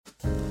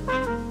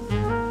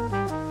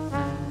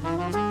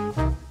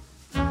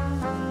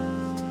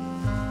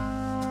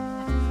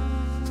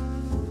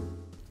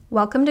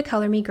Welcome to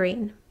Color Me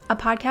Green, a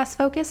podcast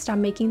focused on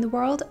making the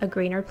world a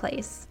greener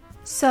place.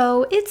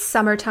 So it's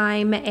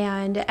summertime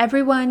and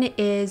everyone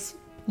is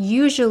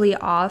usually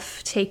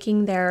off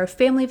taking their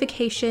family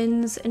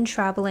vacations and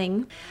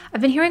traveling.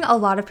 I've been hearing a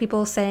lot of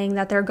people saying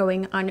that they're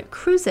going on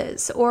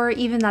cruises or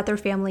even that their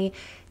family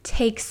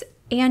takes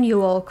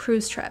annual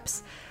cruise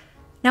trips.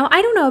 Now,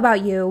 I don't know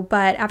about you,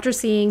 but after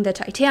seeing the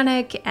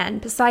Titanic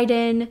and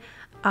Poseidon,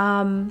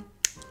 I'm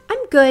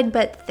good,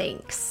 but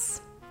thanks.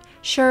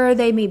 Sure,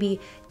 they may be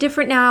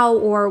different now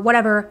or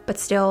whatever, but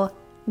still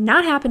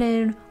not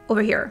happening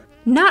over here.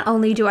 Not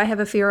only do I have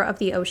a fear of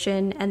the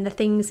ocean and the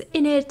things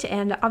in it,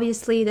 and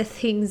obviously the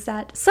things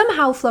that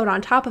somehow float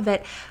on top of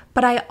it,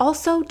 but I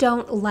also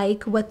don't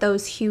like what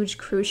those huge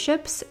cruise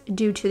ships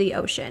do to the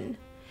ocean.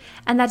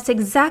 And that's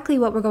exactly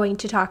what we're going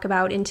to talk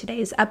about in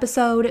today's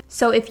episode.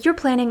 So if you're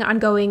planning on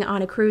going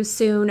on a cruise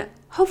soon,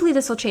 hopefully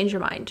this will change your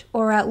mind,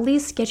 or at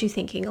least get you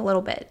thinking a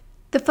little bit.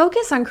 The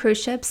focus on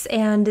cruise ships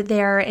and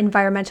their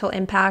environmental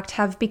impact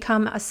have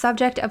become a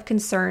subject of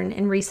concern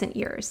in recent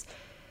years.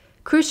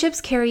 Cruise ships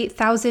carry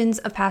thousands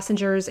of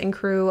passengers and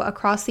crew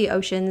across the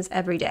oceans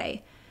every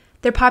day.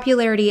 Their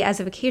popularity as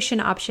a vacation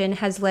option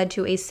has led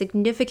to a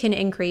significant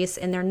increase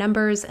in their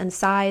numbers and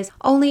size,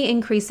 only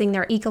increasing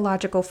their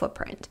ecological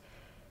footprint.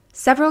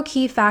 Several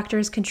key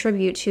factors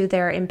contribute to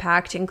their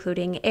impact,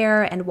 including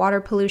air and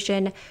water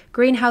pollution,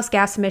 greenhouse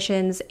gas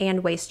emissions,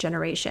 and waste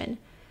generation.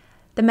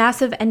 The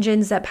massive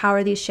engines that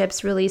power these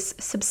ships release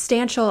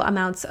substantial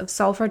amounts of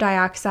sulfur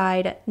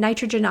dioxide,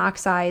 nitrogen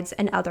oxides,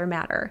 and other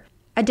matter.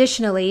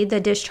 Additionally, the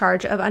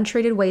discharge of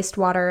untreated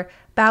wastewater,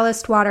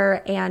 ballast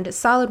water, and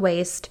solid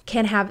waste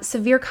can have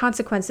severe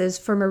consequences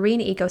for marine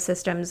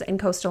ecosystems and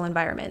coastal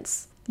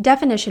environments.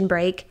 Definition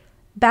break: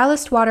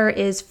 ballast water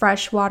is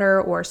fresh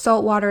water or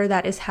salt water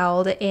that is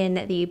held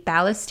in the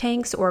ballast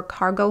tanks or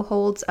cargo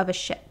holds of a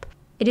ship.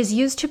 It is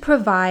used to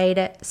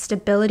provide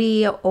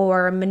stability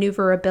or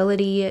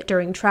maneuverability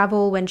during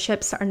travel when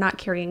ships are not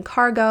carrying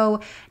cargo,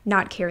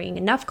 not carrying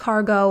enough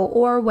cargo,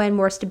 or when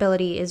more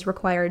stability is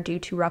required due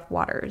to rough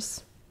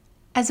waters.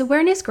 As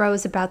awareness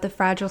grows about the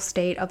fragile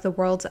state of the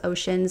world's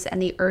oceans and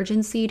the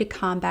urgency to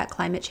combat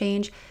climate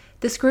change,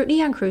 the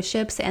scrutiny on cruise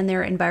ships and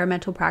their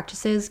environmental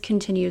practices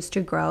continues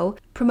to grow,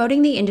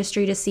 promoting the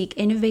industry to seek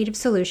innovative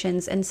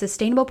solutions and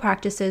sustainable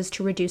practices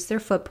to reduce their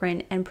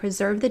footprint and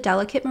preserve the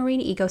delicate marine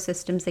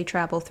ecosystems they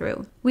travel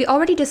through. We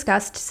already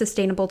discussed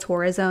sustainable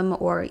tourism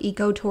or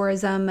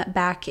ecotourism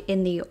back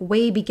in the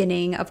way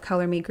beginning of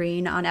Color Me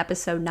Green on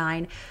episode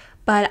 9,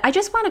 but I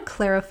just want to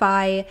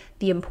clarify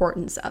the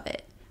importance of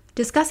it.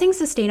 Discussing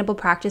sustainable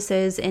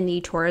practices in the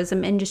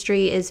tourism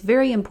industry is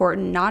very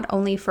important not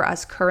only for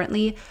us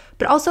currently,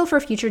 but also for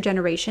future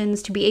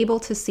generations to be able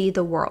to see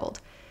the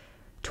world.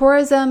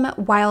 Tourism,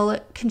 while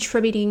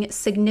contributing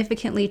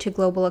significantly to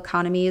global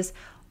economies,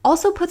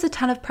 also puts a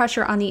ton of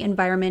pressure on the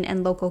environment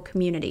and local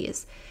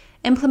communities.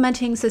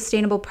 Implementing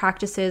sustainable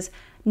practices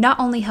not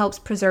only helps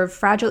preserve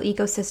fragile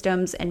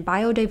ecosystems and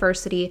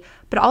biodiversity,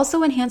 but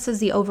also enhances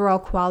the overall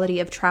quality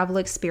of travel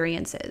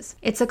experiences.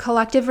 It's a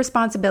collective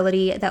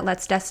responsibility that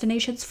lets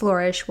destinations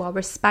flourish while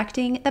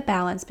respecting the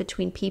balance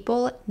between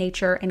people,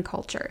 nature, and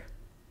culture.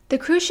 The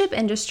cruise ship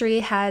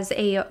industry has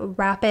a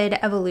rapid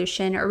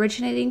evolution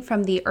originating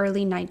from the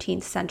early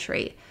 19th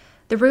century.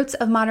 The roots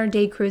of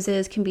modern-day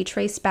cruises can be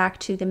traced back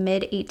to the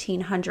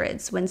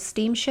mid-1800s, when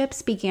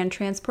steamships began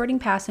transporting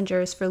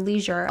passengers for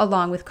leisure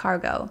along with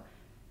cargo.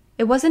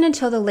 It wasn't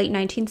until the late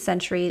 19th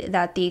century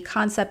that the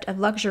concept of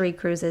luxury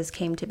cruises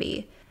came to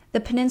be. The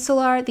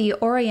Peninsular, the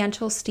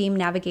Oriental Steam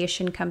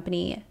Navigation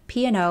Company,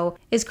 P&O,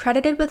 is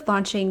credited with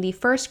launching the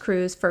first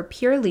cruise for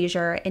pure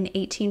leisure in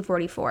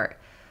 1844.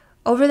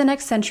 Over the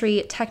next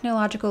century,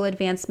 technological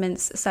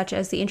advancements such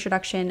as the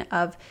introduction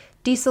of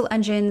diesel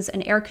engines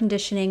and air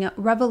conditioning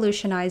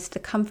revolutionized the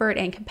comfort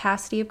and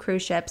capacity of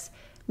cruise ships,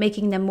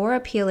 making them more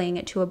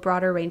appealing to a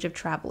broader range of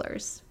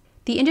travelers.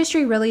 The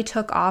industry really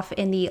took off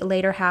in the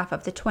later half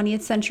of the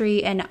 20th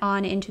century and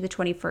on into the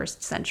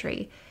 21st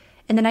century.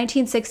 In the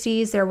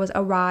 1960s, there was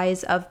a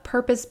rise of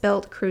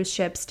purpose-built cruise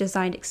ships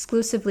designed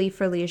exclusively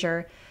for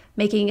leisure,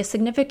 making a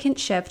significant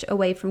shift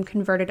away from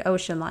converted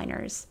ocean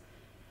liners.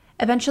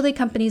 Eventually,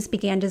 companies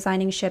began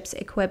designing ships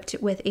equipped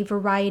with a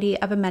variety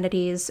of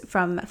amenities,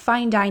 from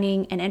fine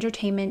dining and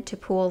entertainment to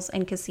pools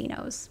and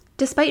casinos.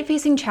 Despite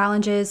facing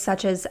challenges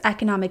such as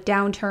economic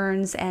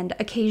downturns and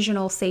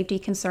occasional safety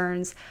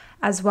concerns,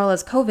 as well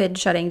as COVID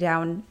shutting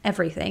down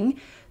everything,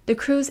 the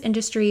cruise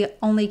industry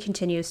only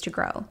continues to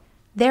grow.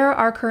 There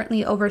are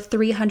currently over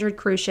 300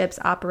 cruise ships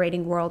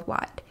operating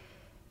worldwide,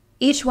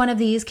 each one of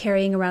these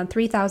carrying around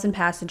 3,000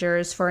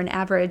 passengers for an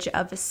average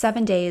of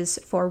 7 days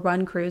for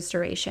one cruise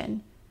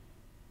duration.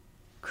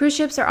 Cruise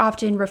ships are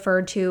often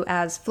referred to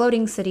as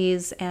floating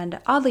cities, and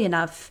oddly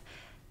enough,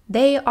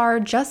 they are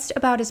just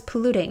about as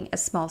polluting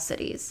as small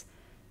cities.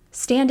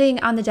 Standing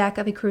on the deck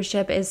of a cruise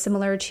ship is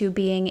similar to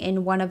being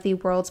in one of the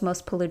world's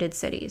most polluted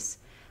cities.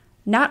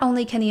 Not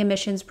only can the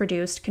emissions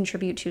produced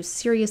contribute to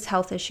serious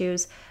health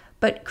issues,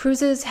 but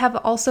cruises have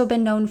also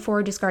been known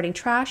for discarding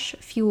trash,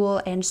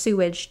 fuel, and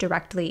sewage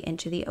directly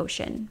into the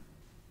ocean.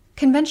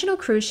 Conventional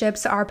cruise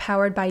ships are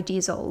powered by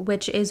diesel,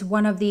 which is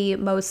one of the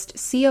most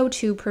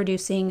CO2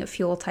 producing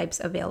fuel types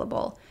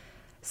available.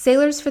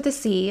 Sailors for the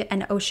Sea,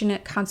 an ocean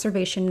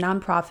conservation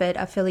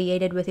nonprofit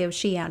affiliated with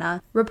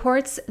Oceana,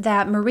 reports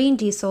that marine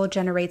diesel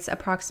generates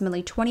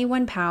approximately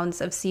 21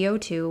 pounds of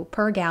CO2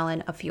 per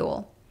gallon of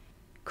fuel.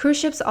 Cruise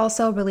ships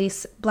also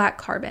release black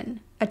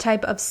carbon, a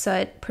type of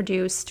soot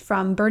produced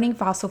from burning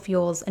fossil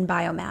fuels and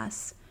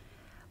biomass.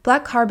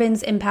 Black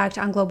carbon's impact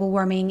on global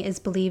warming is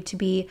believed to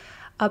be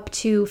up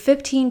to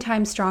 15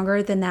 times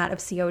stronger than that of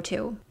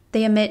CO2.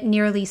 They emit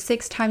nearly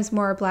 6 times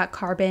more black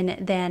carbon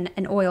than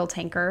an oil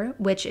tanker,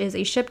 which is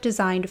a ship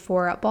designed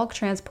for bulk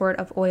transport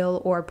of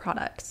oil or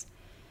products.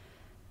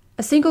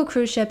 A single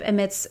cruise ship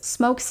emits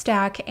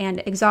smokestack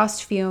and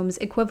exhaust fumes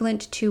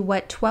equivalent to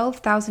what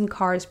 12,000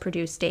 cars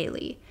produce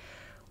daily,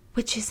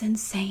 which is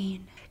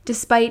insane.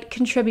 Despite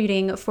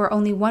contributing for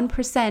only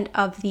 1%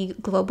 of the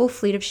global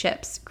fleet of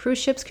ships, cruise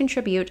ships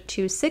contribute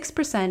to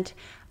 6%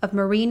 of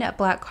marine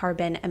black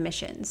carbon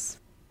emissions.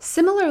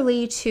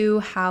 Similarly to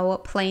how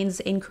planes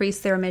increase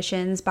their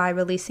emissions by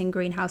releasing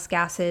greenhouse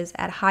gases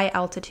at high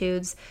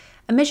altitudes,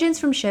 emissions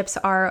from ships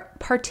are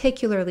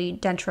particularly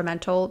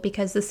detrimental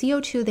because the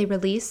CO2 they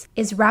release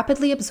is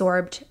rapidly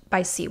absorbed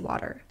by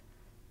seawater.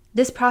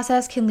 This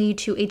process can lead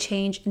to a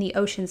change in the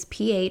ocean's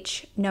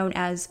pH, known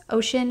as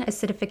ocean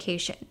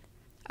acidification.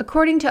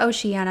 According to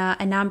Oceana,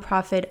 a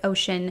nonprofit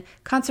ocean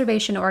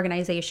conservation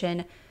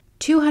organization,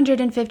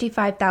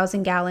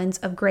 255,000 gallons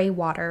of gray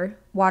water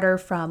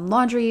from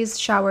laundries,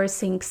 showers,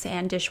 sinks,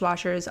 and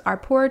dishwashers are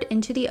poured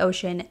into the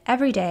ocean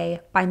every day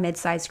by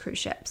mid-sized cruise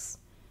ships.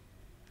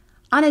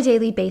 On a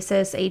daily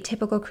basis, a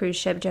typical cruise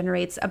ship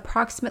generates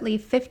approximately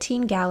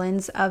 15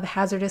 gallons of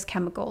hazardous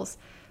chemicals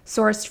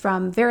sourced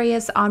from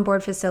various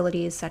onboard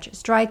facilities such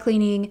as dry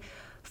cleaning,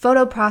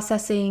 photo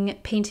processing,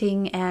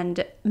 painting,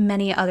 and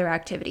many other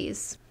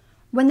activities.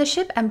 When the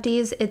ship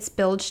empties its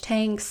bilge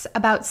tanks,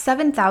 about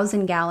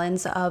 7,000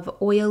 gallons of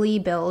oily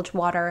bilge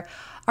water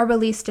are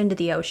released into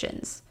the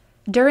oceans.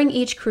 During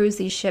each cruise,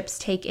 these ships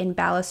take in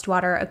ballast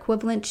water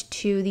equivalent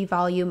to the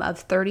volume of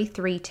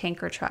 33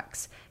 tanker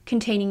trucks,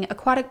 containing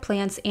aquatic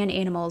plants and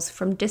animals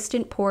from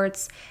distant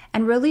ports,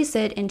 and release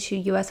it into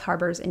U.S.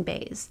 harbors and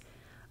bays.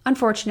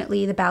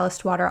 Unfortunately, the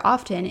ballast water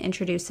often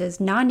introduces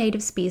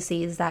non-native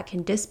species that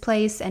can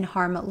displace and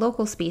harm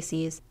local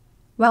species,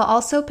 while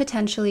also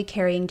potentially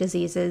carrying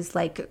diseases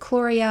like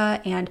chloria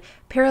and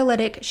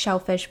paralytic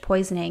shellfish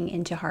poisoning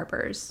into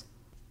harbors.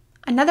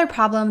 Another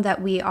problem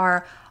that we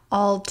are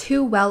all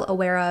too well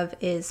aware of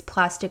is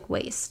plastic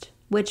waste,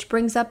 which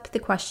brings up the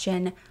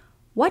question,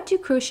 what do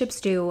cruise ships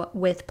do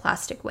with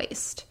plastic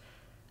waste?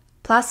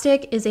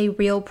 Plastic is a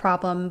real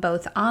problem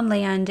both on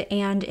land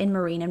and in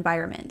marine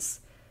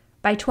environments.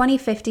 By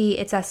 2050,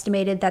 it's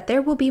estimated that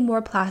there will be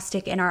more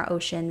plastic in our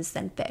oceans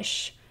than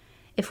fish,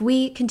 if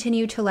we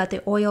continue to let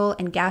the oil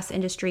and gas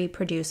industry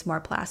produce more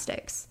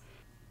plastics.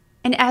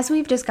 And as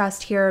we've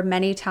discussed here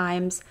many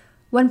times,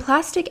 when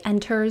plastic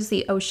enters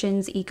the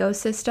ocean's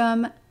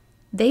ecosystem,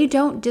 they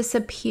don't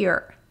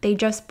disappear. They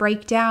just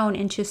break down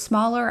into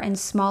smaller and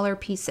smaller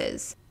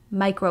pieces,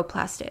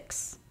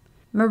 microplastics.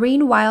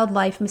 Marine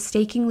wildlife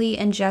mistakenly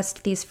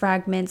ingest these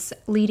fragments,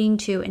 leading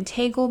to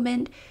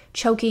entanglement,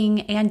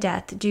 choking, and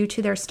death due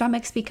to their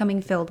stomachs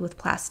becoming filled with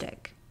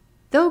plastic.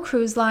 Though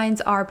cruise lines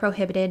are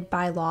prohibited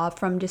by law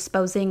from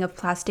disposing of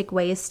plastic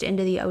waste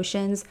into the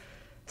oceans,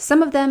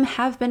 some of them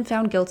have been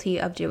found guilty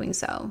of doing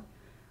so.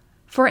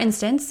 For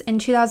instance, in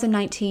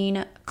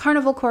 2019,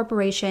 Carnival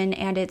Corporation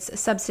and its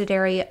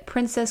subsidiary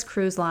Princess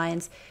Cruise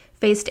Lines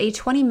faced a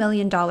 $20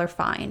 million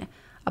fine,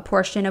 a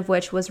portion of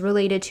which was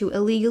related to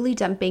illegally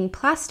dumping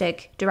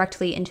plastic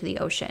directly into the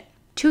ocean.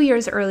 2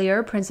 years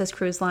earlier, Princess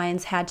Cruise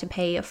Lines had to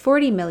pay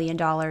 $40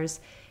 million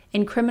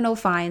in criminal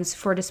fines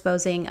for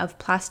disposing of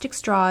plastic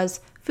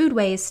straws, food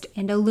waste,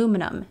 and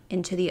aluminum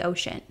into the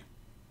ocean.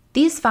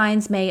 These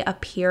fines may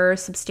appear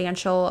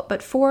substantial,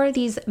 but for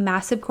these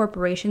massive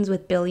corporations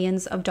with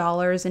billions of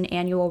dollars in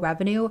annual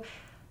revenue,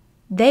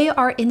 they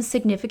are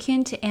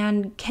insignificant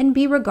and can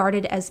be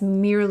regarded as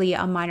merely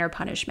a minor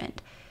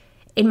punishment.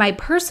 In my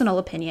personal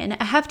opinion,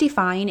 a hefty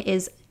fine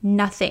is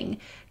nothing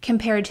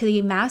compared to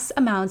the mass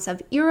amounts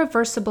of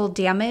irreversible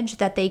damage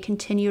that they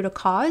continue to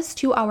cause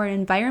to our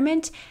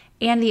environment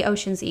and the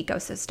ocean's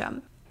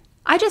ecosystem.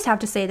 I just have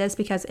to say this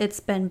because it's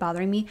been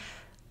bothering me.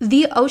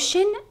 The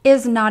ocean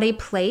is not a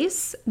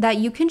place that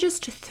you can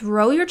just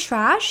throw your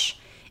trash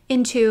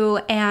into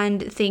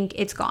and think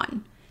it's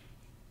gone.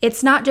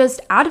 It's not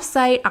just out of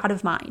sight, out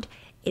of mind.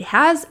 It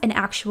has an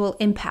actual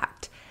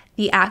impact.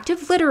 The act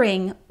of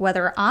littering,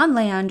 whether on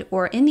land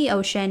or in the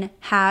ocean,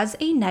 has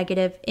a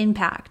negative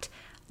impact.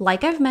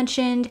 Like I've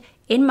mentioned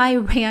in my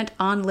rant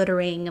on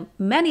littering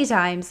many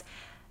times,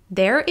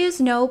 there is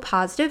no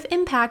positive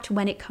impact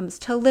when it comes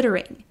to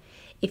littering.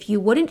 If you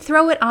wouldn't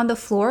throw it on the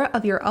floor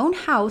of your own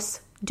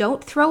house,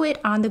 don't throw it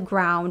on the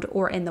ground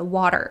or in the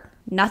water.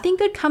 Nothing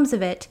good comes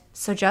of it,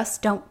 so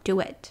just don't do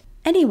it.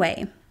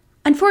 Anyway,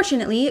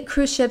 Unfortunately,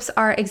 cruise ships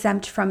are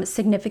exempt from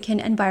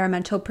significant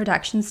environmental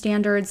protection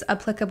standards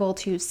applicable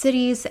to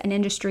cities and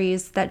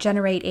industries that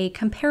generate a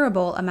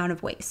comparable amount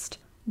of waste.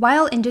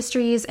 While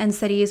industries and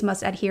cities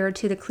must adhere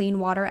to the Clean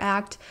Water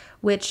Act,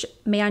 which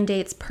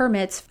mandates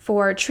permits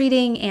for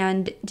treating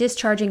and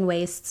discharging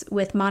wastes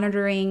with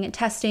monitoring,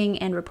 testing,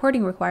 and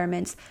reporting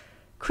requirements,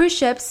 cruise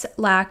ships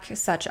lack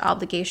such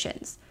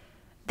obligations.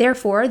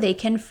 Therefore, they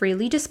can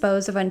freely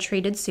dispose of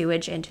untreated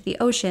sewage into the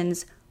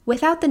oceans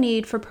without the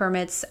need for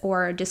permits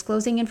or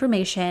disclosing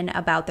information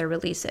about their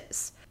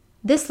releases.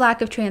 This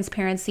lack of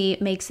transparency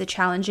makes it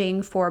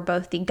challenging for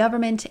both the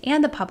government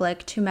and the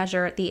public to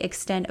measure the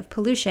extent of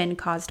pollution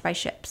caused by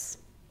ships.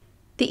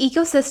 The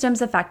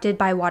ecosystems affected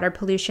by water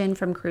pollution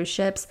from cruise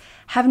ships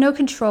have no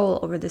control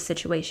over the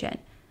situation.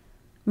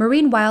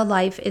 Marine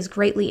wildlife is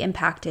greatly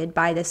impacted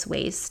by this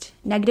waste,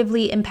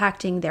 negatively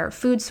impacting their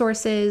food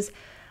sources,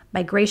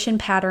 migration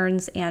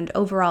patterns, and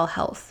overall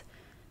health.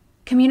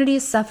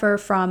 Communities suffer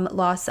from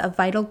loss of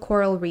vital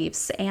coral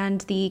reefs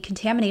and the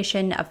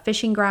contamination of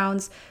fishing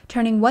grounds,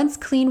 turning once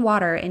clean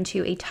water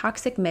into a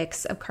toxic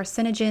mix of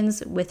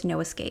carcinogens with no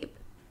escape.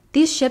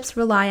 These ships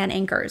rely on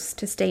anchors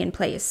to stay in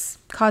place,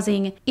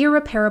 causing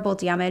irreparable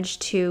damage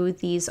to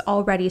these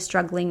already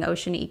struggling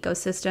ocean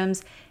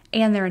ecosystems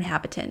and their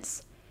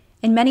inhabitants.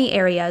 In many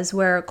areas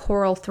where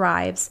coral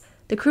thrives,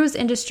 the cruise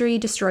industry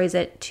destroys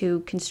it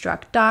to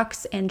construct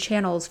docks and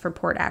channels for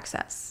port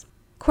access.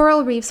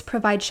 Coral reefs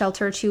provide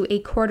shelter to a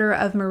quarter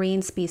of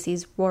marine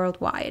species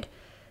worldwide.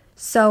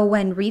 So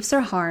when reefs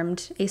are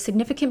harmed, a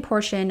significant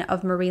portion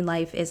of marine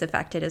life is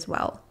affected as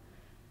well.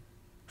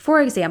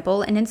 For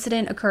example, an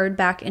incident occurred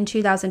back in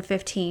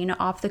 2015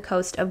 off the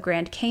coast of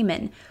Grand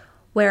Cayman,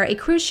 where a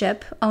cruise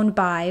ship owned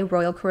by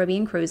Royal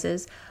Caribbean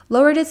Cruises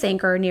lowered its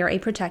anchor near a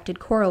protected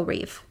coral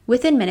reef.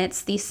 Within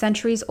minutes, the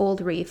centuries-old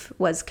reef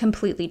was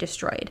completely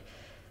destroyed.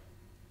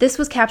 This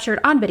was captured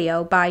on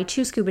video by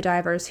 2 scuba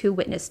divers who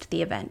witnessed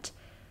the event.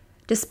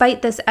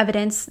 Despite this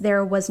evidence,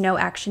 there was no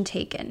action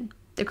taken.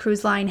 The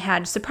cruise line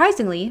had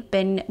surprisingly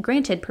been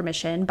granted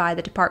permission by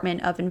the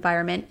Department of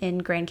Environment in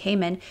Grand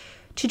Cayman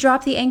to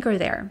drop the anchor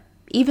there,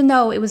 even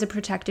though it was a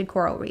protected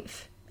coral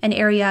reef, an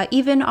area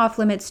even off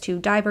limits to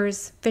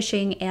divers,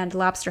 fishing, and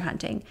lobster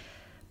hunting.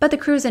 But the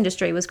cruise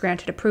industry was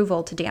granted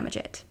approval to damage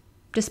it,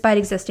 despite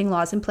existing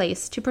laws in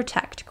place to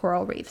protect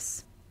coral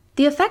reefs.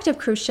 The effect of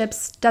cruise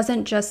ships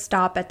doesn't just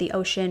stop at the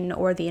ocean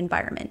or the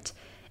environment.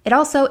 It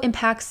also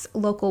impacts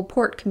local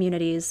port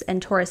communities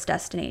and tourist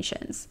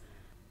destinations.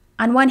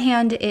 On one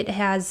hand, it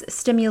has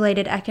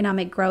stimulated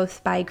economic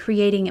growth by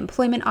creating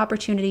employment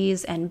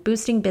opportunities and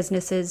boosting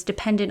businesses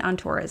dependent on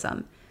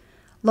tourism.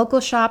 Local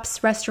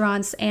shops,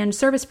 restaurants, and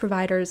service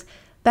providers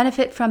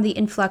benefit from the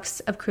influx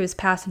of cruise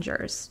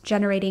passengers,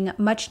 generating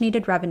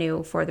much-needed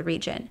revenue for the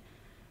region.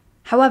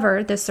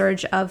 However, the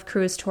surge of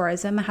cruise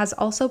tourism has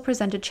also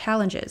presented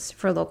challenges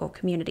for local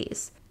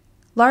communities.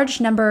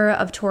 Large number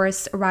of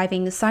tourists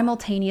arriving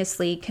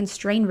simultaneously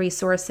constrain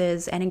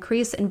resources and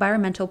increase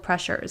environmental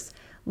pressures,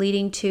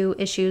 leading to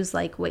issues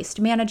like waste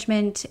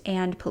management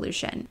and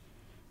pollution.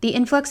 The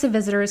influx of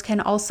visitors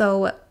can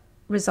also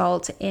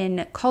result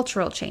in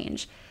cultural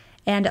change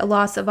and a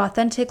loss of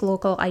authentic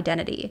local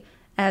identity,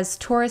 as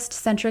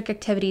tourist-centric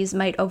activities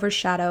might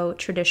overshadow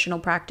traditional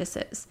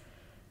practices.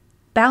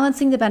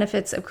 Balancing the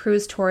benefits of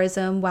cruise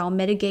tourism while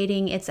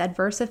mitigating its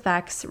adverse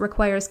effects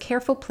requires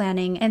careful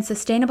planning and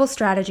sustainable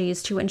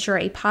strategies to ensure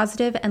a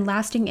positive and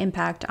lasting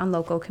impact on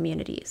local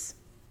communities.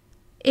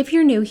 If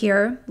you're new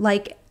here,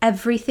 like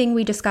everything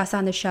we discuss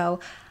on the show,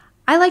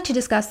 I like to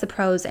discuss the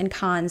pros and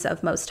cons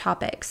of most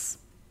topics,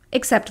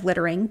 except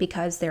littering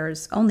because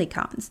there's only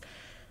cons.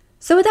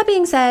 So with that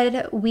being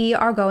said, we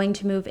are going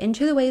to move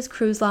into the ways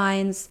cruise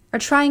lines are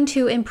trying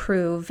to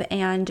improve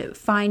and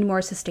find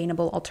more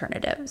sustainable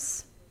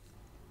alternatives.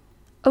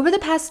 Over the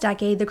past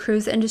decade, the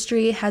cruise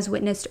industry has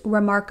witnessed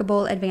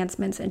remarkable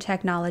advancements in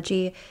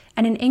technology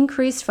and an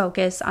increased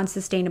focus on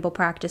sustainable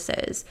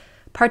practices,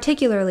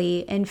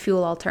 particularly in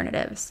fuel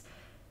alternatives.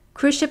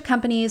 Cruise ship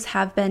companies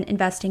have been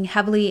investing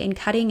heavily in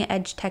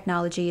cutting-edge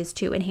technologies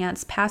to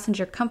enhance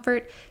passenger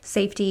comfort,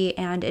 safety,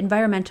 and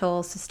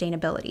environmental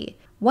sustainability.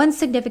 One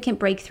significant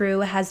breakthrough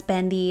has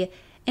been the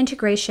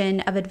integration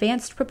of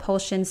advanced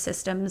propulsion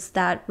systems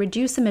that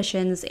reduce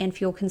emissions and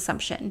fuel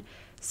consumption,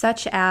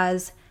 such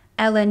as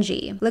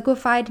LNG,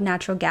 liquefied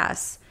natural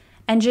gas,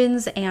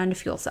 engines, and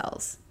fuel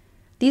cells.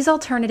 These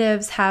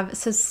alternatives have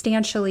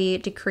substantially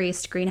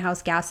decreased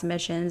greenhouse gas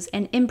emissions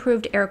and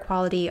improved air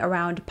quality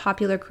around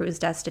popular cruise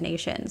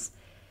destinations.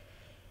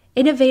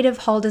 Innovative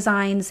hull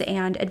designs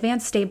and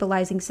advanced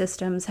stabilizing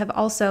systems have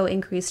also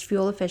increased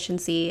fuel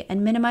efficiency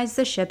and minimized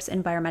the ship's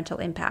environmental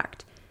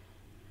impact.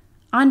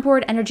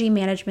 Onboard energy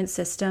management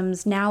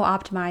systems now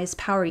optimize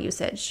power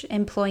usage,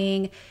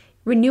 employing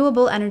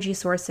renewable energy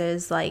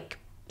sources like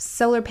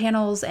solar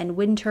panels and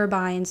wind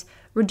turbines,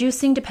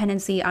 reducing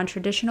dependency on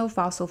traditional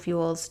fossil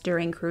fuels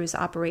during cruise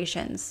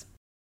operations.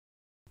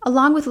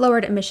 Along with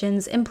lowered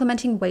emissions,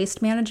 implementing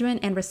waste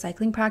management and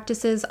recycling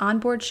practices on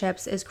board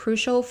ships is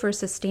crucial for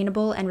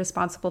sustainable and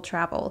responsible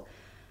travel.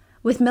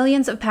 With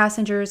millions of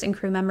passengers and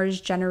crew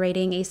members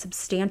generating a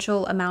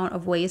substantial amount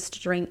of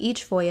waste during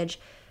each voyage,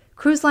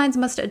 cruise lines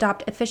must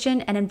adopt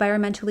efficient and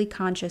environmentally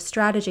conscious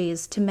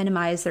strategies to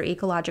minimize their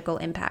ecological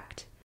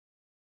impact.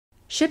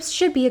 Ships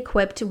should be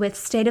equipped with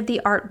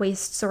state-of-the-art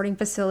waste sorting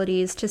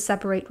facilities to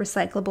separate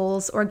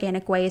recyclables,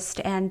 organic waste,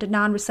 and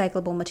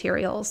non-recyclable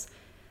materials.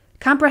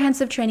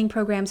 Comprehensive training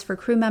programs for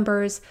crew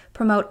members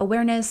promote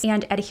awareness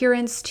and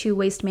adherence to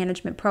waste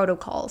management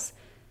protocols.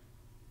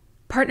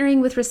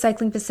 Partnering with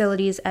recycling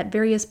facilities at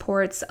various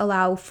ports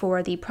allow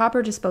for the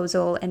proper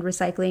disposal and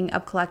recycling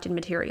of collected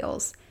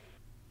materials.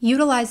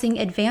 Utilizing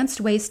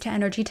advanced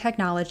waste-to-energy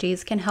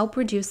technologies can help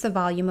reduce the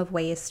volume of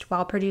waste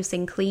while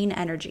producing clean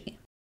energy.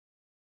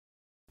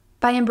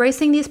 By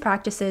embracing these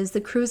practices,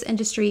 the cruise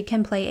industry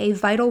can play a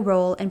vital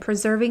role in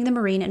preserving the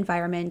marine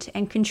environment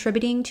and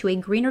contributing to a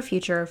greener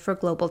future for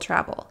global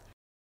travel.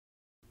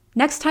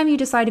 Next time you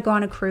decide to go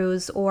on a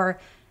cruise, or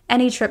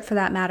any trip for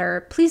that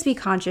matter, please be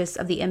conscious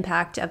of the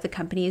impact of the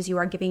companies you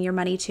are giving your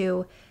money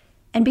to,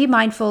 and be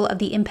mindful of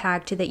the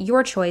impact that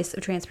your choice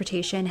of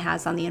transportation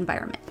has on the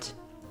environment.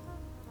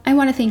 I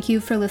want to thank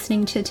you for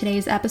listening to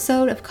today's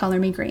episode of Color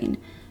Me Green.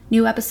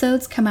 New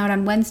episodes come out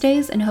on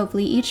Wednesdays, and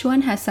hopefully each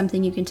one has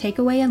something you can take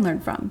away and learn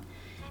from.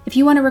 If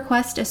you want to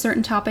request a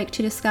certain topic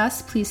to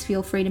discuss, please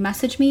feel free to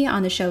message me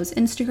on the show's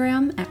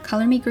Instagram at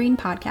Color Me Green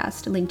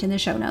Podcast, linked in the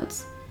show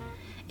notes.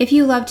 If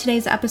you loved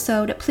today's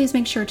episode, please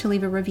make sure to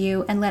leave a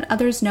review and let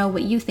others know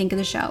what you think of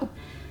the show.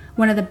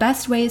 One of the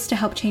best ways to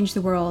help change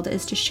the world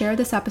is to share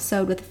this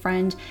episode with a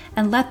friend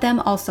and let them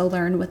also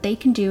learn what they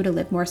can do to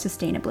live more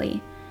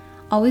sustainably.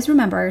 Always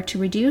remember to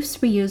reduce,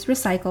 reuse,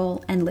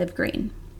 recycle, and live green.